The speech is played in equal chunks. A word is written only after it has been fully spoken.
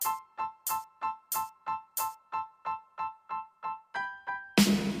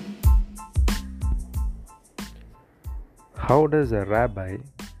How does a rabbi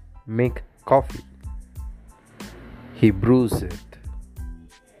make coffee? He brews it,